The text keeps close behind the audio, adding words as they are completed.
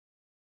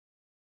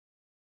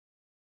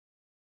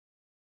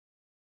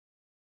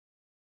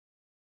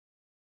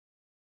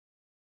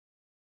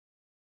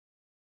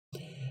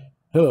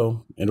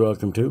Hello, and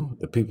welcome to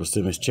the People's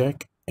Stimulus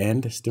Check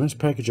and Stimulus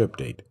Package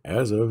Update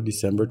as of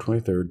December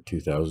 23rd,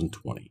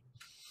 2020.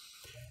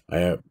 I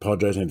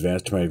apologize in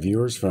advance to my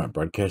viewers for not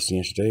broadcasting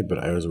yesterday, but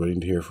I was waiting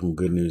to hear from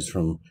good news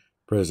from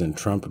President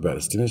Trump about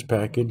a stimulus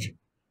package.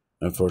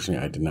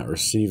 Unfortunately, I did not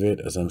receive it,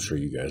 as I'm sure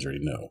you guys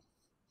already know.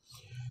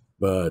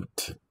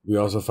 But we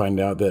also find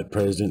out that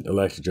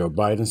President-elect Joe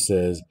Biden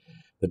says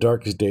the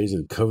darkest days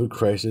of the COVID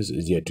crisis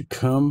is yet to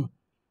come,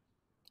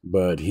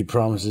 but he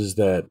promises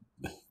that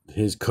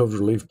his COVID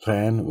relief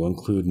plan will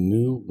include a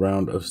new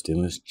round of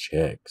stimulus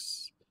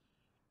checks,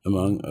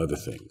 among other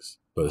things.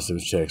 But the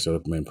stimulus checks are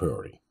the main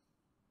priority.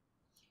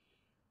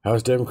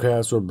 House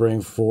Democrats will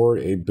bring forward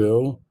a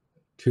bill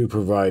to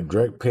provide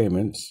direct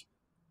payments,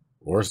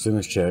 or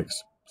stimulus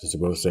checks, since they're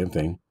both the same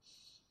thing,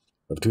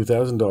 of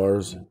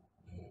 $2,000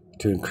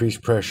 to increase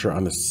pressure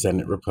on the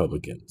Senate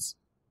Republicans.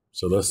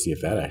 So let's see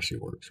if that actually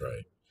works,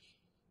 right?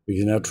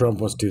 Because now Trump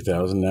wants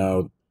 $2,000,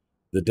 now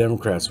the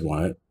Democrats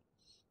want it.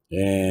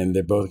 And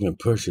they're both going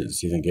to push it to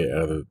see if they can get it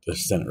out of the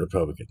Senate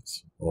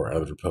Republicans, or out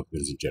of the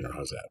Republicans in general.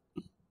 How's that?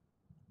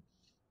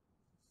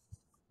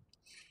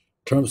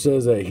 Trump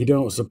says that he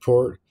don't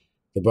support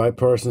the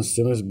bipartisan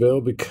stimulus bill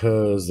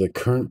because the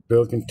current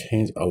bill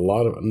contains a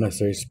lot of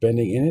unnecessary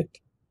spending in it.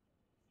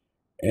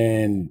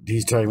 And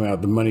he's talking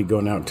about the money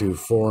going out to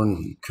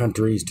foreign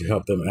countries to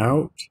help them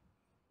out,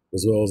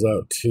 as well as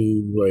out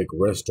to like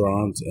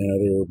restaurants and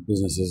other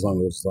businesses along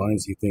those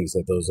lines. He thinks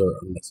that those are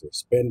unnecessary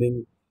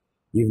spending,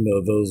 even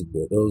though those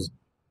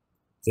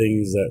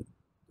things that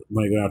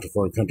money going out to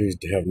foreign countries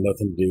to have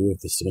nothing to do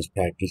with the stimulus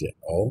package at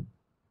all.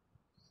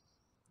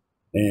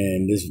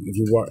 And this, if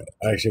you want,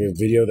 I actually have a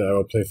video that I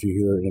will play for you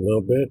here in a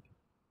little bit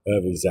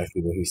of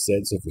exactly what he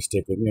said. So if you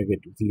stick with me, I'll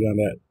get with you on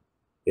that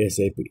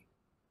ASAP.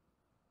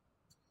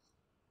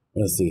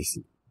 Let's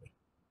see.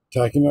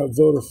 Talking about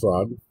voter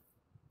fraud,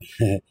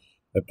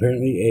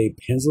 apparently a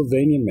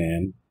Pennsylvania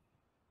man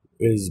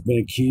has been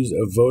accused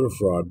of voter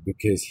fraud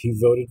because he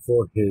voted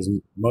for his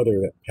mother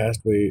that passed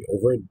away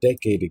over a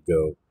decade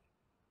ago.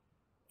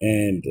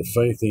 And the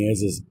funny thing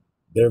is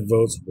their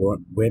votes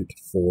went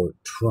for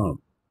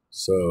Trump.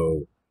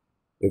 So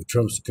if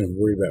Trump's going to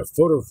worry about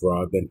voter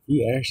fraud, then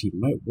he actually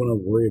might want to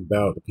worry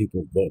about the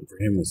people voting for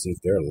him and see if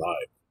they're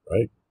alive,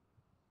 right?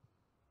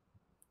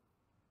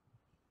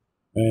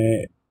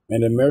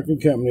 And American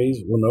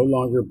companies will no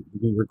longer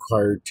be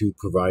required to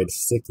provide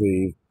sick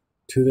leave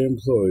to their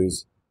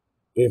employees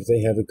if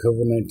they have a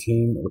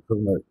COVID-19 or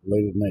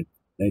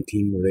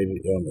COVID-19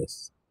 related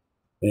illness.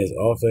 And it's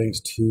all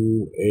thanks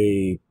to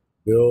a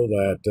bill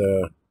that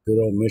good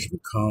old Mitch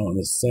McConnell in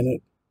the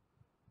Senate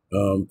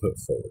put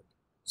forward.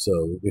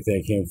 So we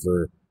thank him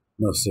for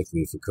no sick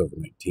leave for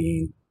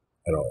COVID-19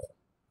 at all.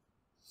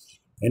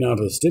 And on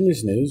to the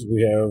stimulus news,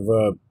 we have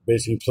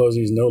basically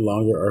PELOSI is no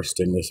longer our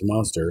stimulus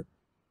monster,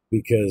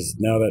 because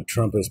now that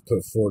Trump has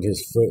put forward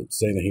his foot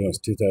saying that he wants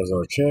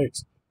 $2,000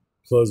 checks,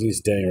 PELOSI is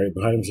standing right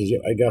behind him, says, "Yeah,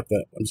 I got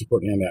that. I'm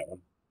supporting you on that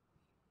one."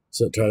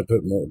 So try to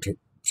put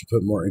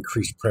more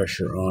increased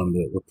pressure on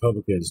the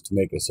Republicans to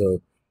make it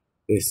so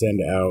they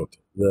send out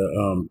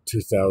the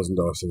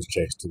 $2,000 stimulus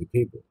checks to the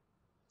people.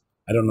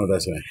 I don't know if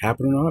that's going to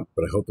happen or not,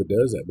 but I hope it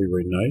does. That'd be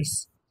really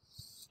nice.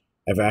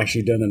 I've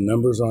actually done the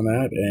numbers on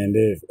that, and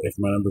if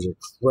my numbers are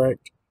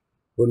correct,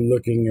 we're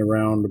looking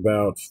around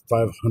about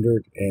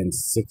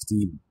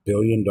 $560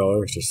 billion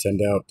to send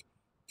out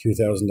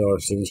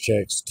 $2,000 stimulus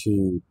checks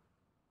to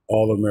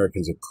all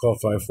Americans that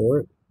qualify for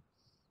it.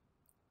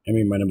 I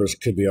mean, my numbers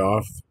could be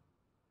off,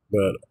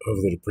 but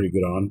hopefully they're pretty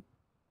good on.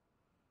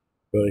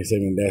 But like I said,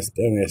 that's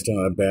still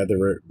not bad.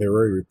 They're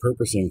already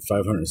repurposing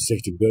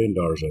 $560 billion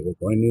of it.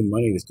 The only new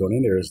money that's going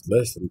in there is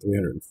less than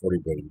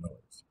 $340 billion.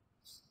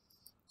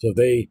 So if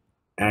they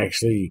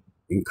actually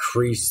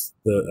increase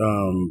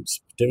the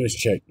stimulus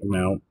check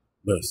amount,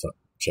 the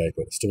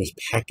stimulus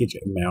package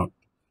amount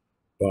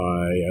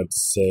by, I'd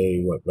say,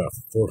 about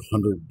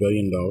 $400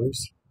 billion,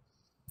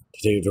 to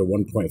take it to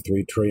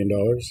 $1.3 trillion,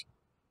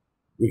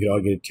 we could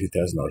all get a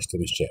 $2,000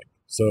 stimulus check.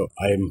 So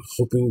I'm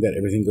hoping that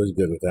everything goes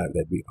good with that.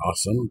 That'd be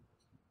awesome,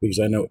 because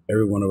I know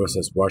every one of us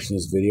that's watching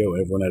this video,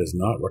 everyone that is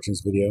not watching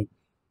this video,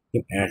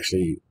 can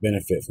actually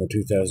benefit from a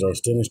 $2,000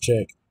 stimulus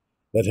check.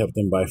 That'd help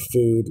them buy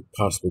food,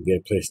 possibly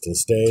get a place to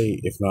stay,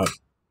 if not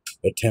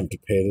attempt to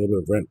pay a little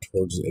bit of rent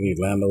towards any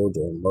landlords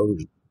or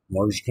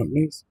mortgage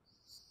companies,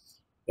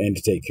 and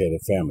to take care of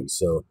their families.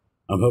 So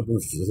I'm hoping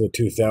for the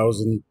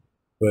 $2,000,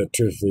 but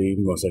truthfully,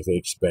 most likely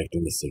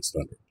expecting the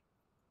 $600.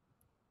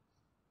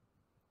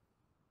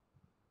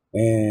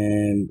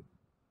 And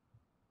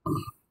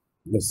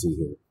let's see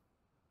here.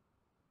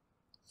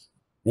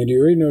 And you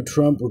already know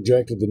Trump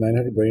rejected the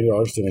 $900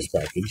 billion stimulus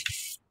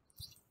package,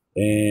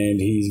 and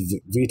he's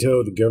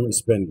vetoed the government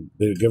spending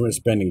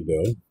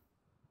bill.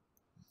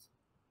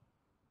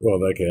 Well,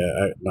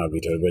 not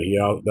vetoed, but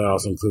that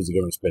also includes the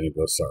government spending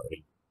bill.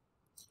 Sorry,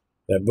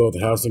 that both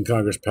the House and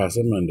Congress passed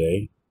on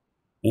Monday.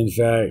 In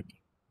fact,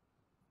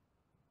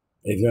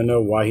 if you want to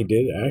know why he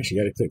did it, I actually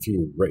got a clip for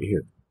you right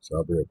here. So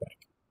I'll be right back.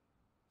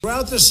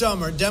 Throughout the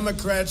summer,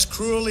 Democrats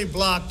cruelly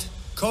blocked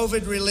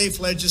COVID relief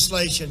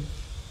legislation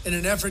in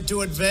an effort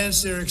to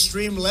advance their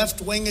extreme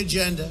left-wing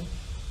agenda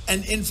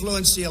and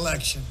influence the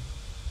election.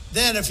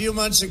 Then, a few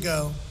months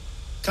ago,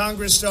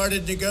 Congress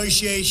started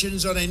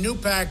negotiations on a new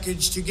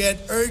package to get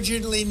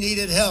urgently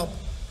needed help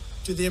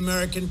to the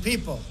American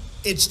people.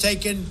 It's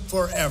taken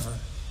forever.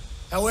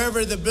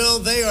 However, the bill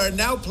they are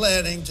now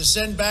planning to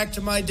send back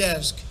to my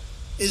desk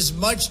is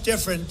much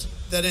different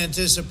than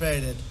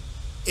anticipated.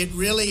 It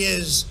really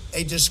is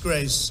a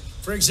disgrace.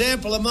 For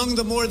example, among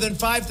the more than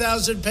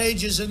 5,000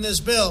 pages in this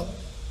bill,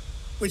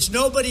 which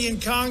nobody in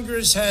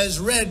Congress has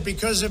read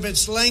because of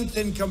its length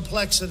and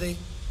complexity,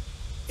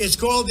 it's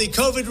called the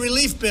COVID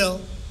Relief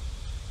Bill,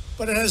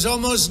 but it has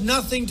almost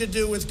nothing to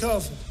do with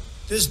COVID.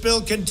 This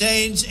bill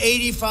contains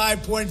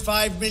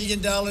 $85.5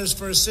 million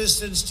for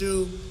assistance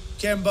to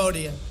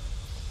Cambodia,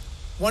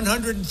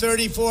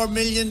 $134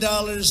 million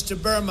to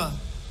Burma,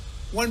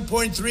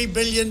 $1.3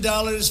 billion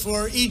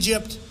for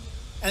Egypt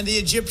and the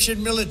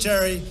Egyptian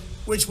military,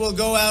 which will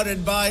go out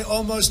and buy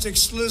almost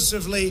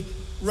exclusively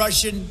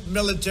Russian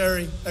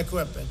military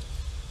equipment,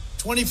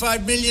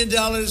 $25 million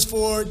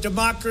for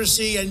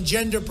democracy and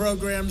gender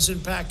programs in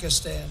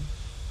Pakistan,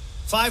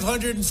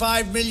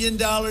 $505 million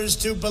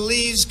to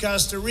Belize,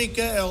 Costa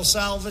Rica, El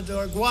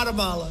Salvador,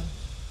 Guatemala,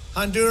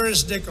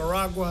 Honduras,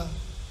 Nicaragua,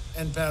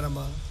 and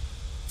Panama,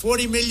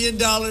 $40 million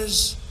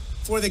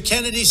for the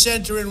Kennedy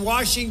Center in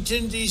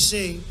Washington,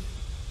 D.C.,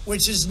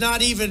 which is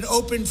not even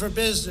open for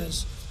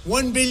business,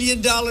 $1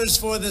 billion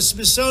for the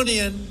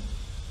Smithsonian,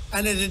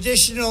 and an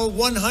additional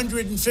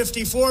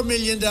 $154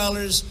 million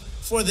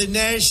for the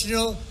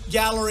National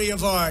Gallery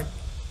of Art.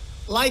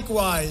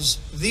 Likewise,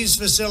 these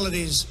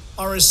facilities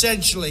are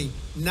essentially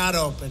not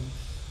open.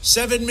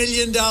 $7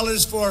 million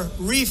for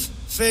reef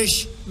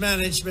fish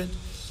management,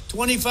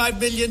 $25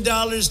 million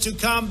to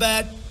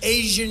combat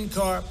Asian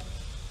carp,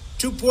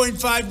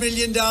 $2.5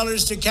 million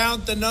to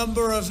count the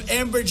number of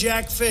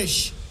amberjack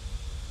fish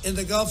in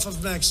the Gulf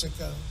of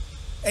Mexico,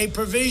 a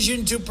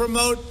provision to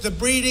promote the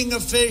breeding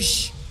of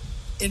fish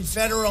in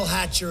federal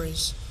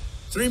hatcheries,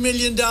 $3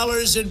 million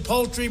in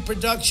poultry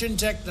production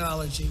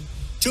technology,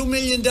 $2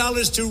 million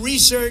to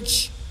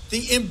research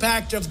the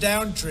impact of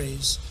down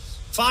trees,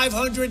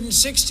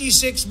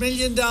 $566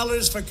 million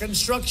for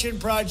construction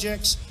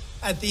projects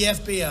at the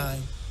FBI.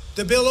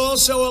 The bill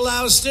also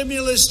allows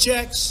stimulus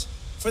checks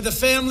for the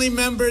family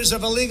members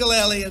of illegal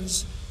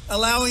aliens,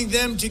 allowing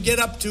them to get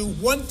up to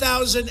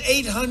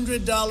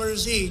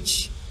 $1,800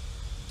 each.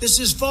 This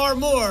is far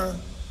more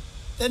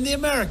than the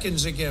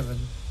Americans are given.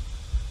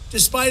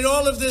 Despite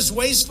all of this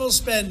wasteful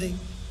spending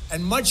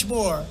and much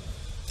more,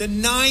 the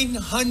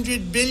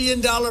 $900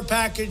 billion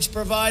package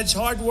provides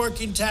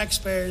hardworking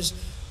taxpayers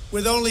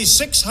with only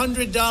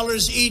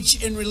 $600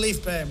 each in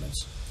relief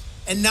payments.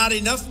 And not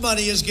enough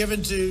money is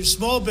given to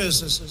small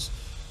businesses,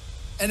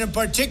 and in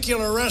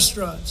particular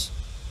restaurants,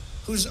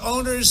 whose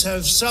owners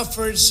have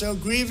suffered so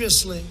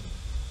grievously.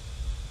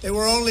 They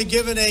were only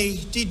given a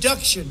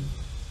deduction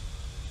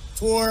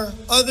for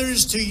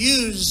others to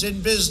use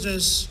in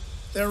business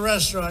their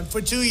restaurant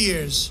for 2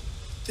 years.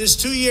 This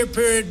 2-year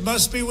period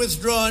must be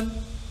withdrawn,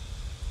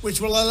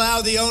 which will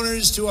allow the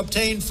owners to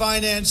obtain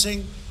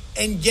financing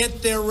and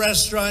get their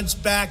restaurants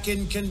back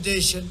in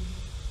condition.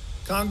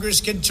 Congress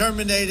can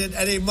terminate it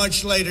at a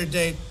much later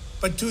date,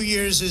 but 2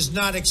 years is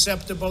not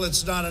acceptable.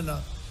 It's not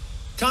enough.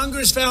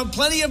 Congress found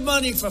plenty of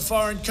money for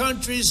foreign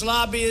countries,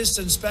 lobbyists,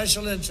 and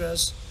special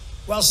interests,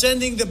 while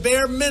sending the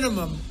bare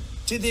minimum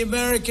to the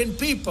American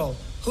people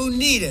who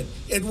need it.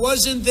 It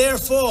wasn't their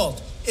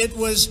fault. It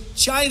was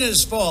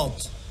China's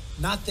fault,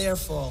 not their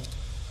fault.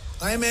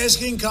 I am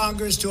asking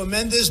Congress to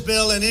amend this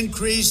bill and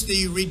increase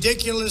the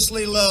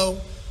ridiculously low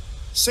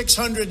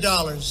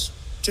 $600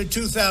 to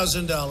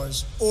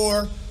 $2,000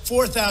 or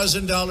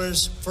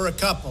 $4,000 for a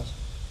couple.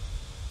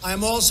 I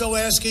am also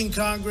asking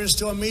Congress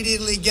to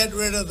immediately get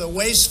rid of the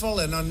wasteful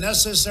and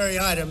unnecessary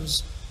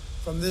items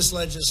from this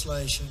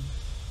legislation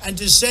and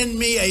to send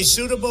me a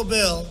suitable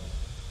bill,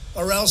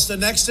 or else the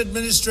next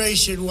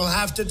administration will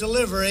have to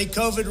deliver a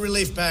COVID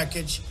relief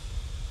package,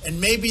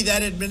 and maybe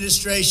that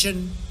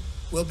administration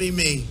will be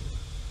me,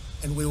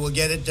 and we will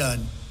get it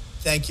done.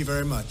 Thank you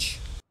very much.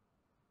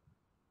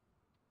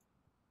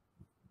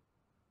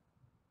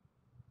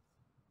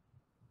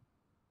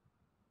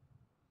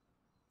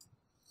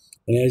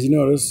 And as you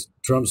notice,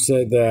 Trump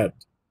said that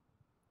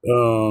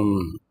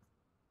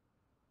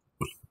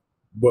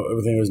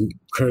everything was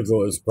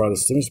critical as brought a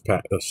stimulus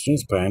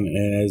plan,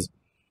 and as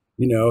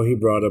you know, he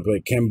brought up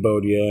like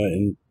Cambodia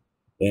and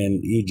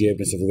Egypt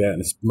and stuff like that,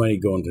 and this money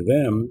going to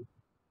them,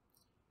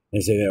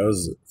 and say that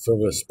was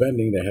frivolous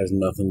spending that has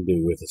nothing to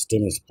do with the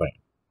stimulus plan,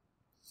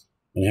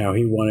 and how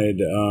he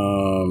wanted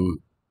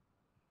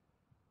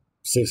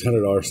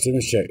 $600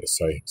 stimulus check,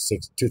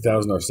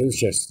 $2,000 stimulus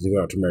checks to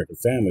go out to American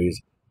families.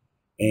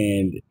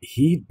 And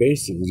he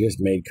basically just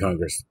made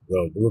Congress,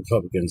 well, the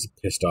Republicans,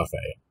 pissed off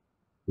at him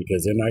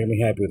because they're not going to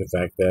be happy with the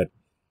fact that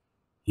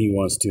he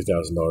wants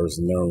 $2,000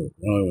 and they only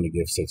want to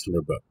give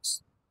 $600.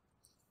 So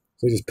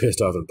he just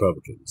pissed off the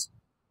Republicans.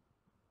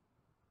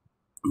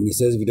 And he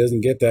says if he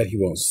doesn't get that, he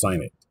won't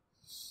sign it.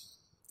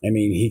 I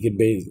mean, he could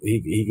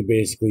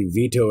basically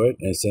veto it,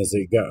 and since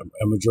they got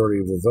a majority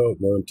of the vote,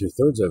 more than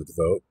 2/3 of the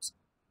votes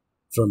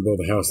from both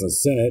the House and the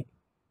Senate,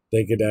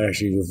 they could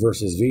actually reverse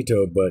his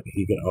veto. But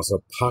he could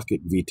also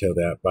pocket veto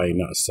that by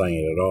not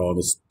signing it at all,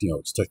 just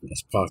stuck in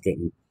his pocket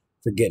and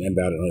forgetting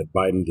about it and let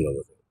Biden deal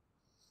with it.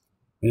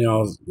 And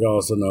you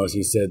also notice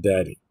he said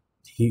that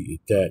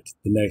that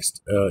the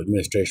next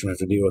administration will have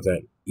to deal with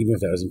that, even if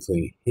that was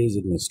including his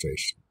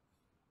administration.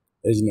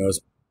 As you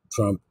notice,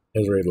 Trump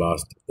has already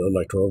lost the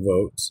electoral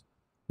votes.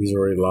 He's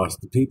already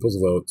lost the people's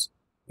votes.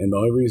 And the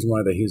only reason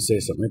why that he'd say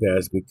something like that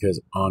is because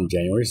on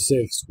January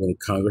 6th, when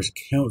Congress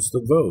counts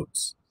the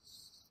votes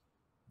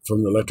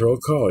from the Electoral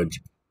College,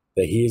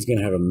 that he's going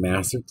to have a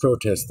massive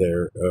protest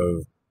there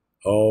of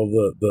all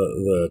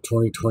the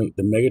 2020,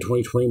 the mega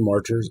 2020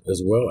 marchers,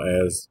 as well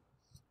as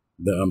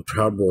the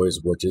Proud Boys,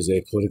 which is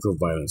a political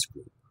violence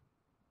group,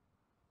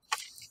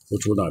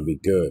 which will not be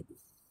good.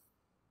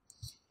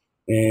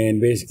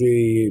 And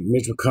basically,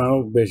 Mitch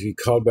McConnell basically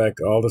called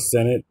back all the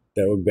Senate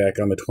that were back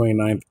on the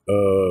 29th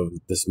of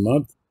this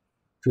month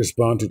to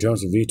respond to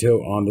Trump's veto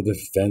on the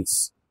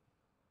Defense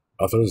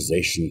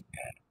Authorization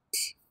Act.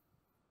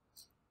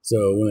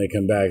 So when they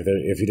come back,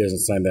 if he doesn't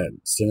sign that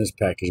stimulus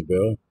package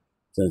bill,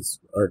 since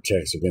our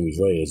checks are going to be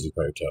delayed, as you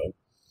probably tell,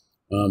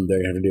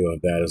 they're going to have to deal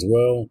with that as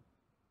well.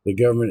 The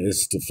government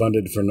is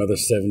funded for another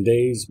 7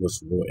 days,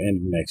 which will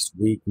end next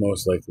week,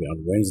 most likely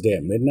on Wednesday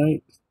at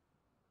midnight.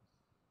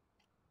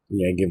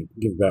 Yeah,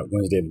 give about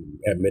Wednesday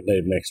at midnight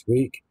of next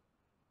week.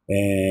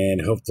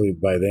 And hopefully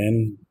by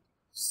then,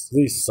 at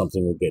least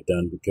something will get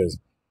done, because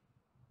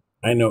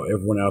I know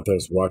everyone out there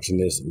is watching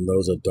this, and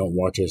those that don't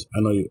watch this,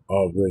 I know you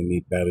all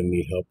really badly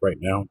need help right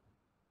now,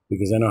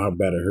 because I know how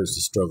bad it hurts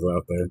to struggle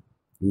out there.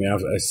 I mean,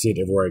 I see it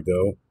everywhere I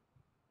go.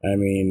 I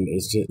mean,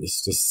 it's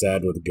just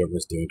sad what the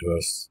government's doing to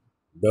us.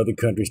 The other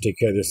countries take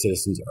care of their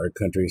citizens. Our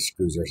country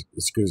screws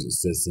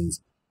its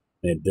citizens,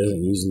 and it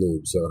doesn't use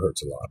lube, so it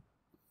hurts a lot.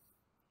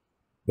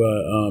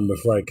 But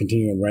before I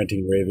continue on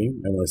ranting and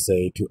raving, I want to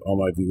say to all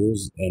my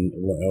viewers and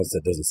everyone else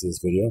that doesn't see this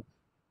video,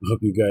 I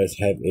hope you guys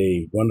have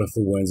a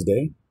wonderful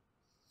Wednesday.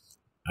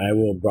 I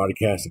will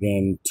broadcast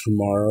again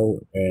tomorrow,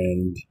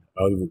 and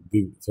I'll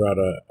be throughout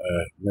a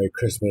Merry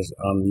Christmas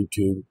on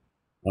YouTube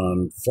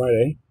on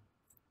Friday.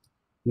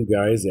 You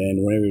guys,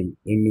 and whenever any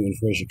new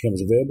information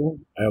comes available,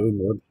 I'll be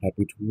more than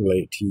happy to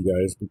relate to you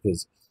guys,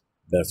 because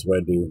that's what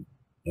I do,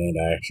 and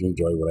I actually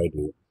enjoy what I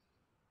do.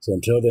 So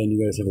until then,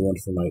 you guys have a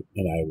wonderful night,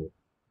 and I will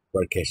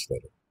broadcast you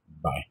later.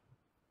 Bye.